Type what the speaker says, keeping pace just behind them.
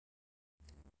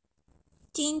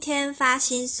今天发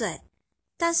薪水，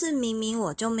但是明明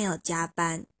我就没有加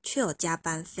班，却有加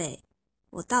班费，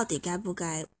我到底该不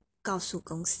该告诉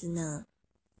公司呢？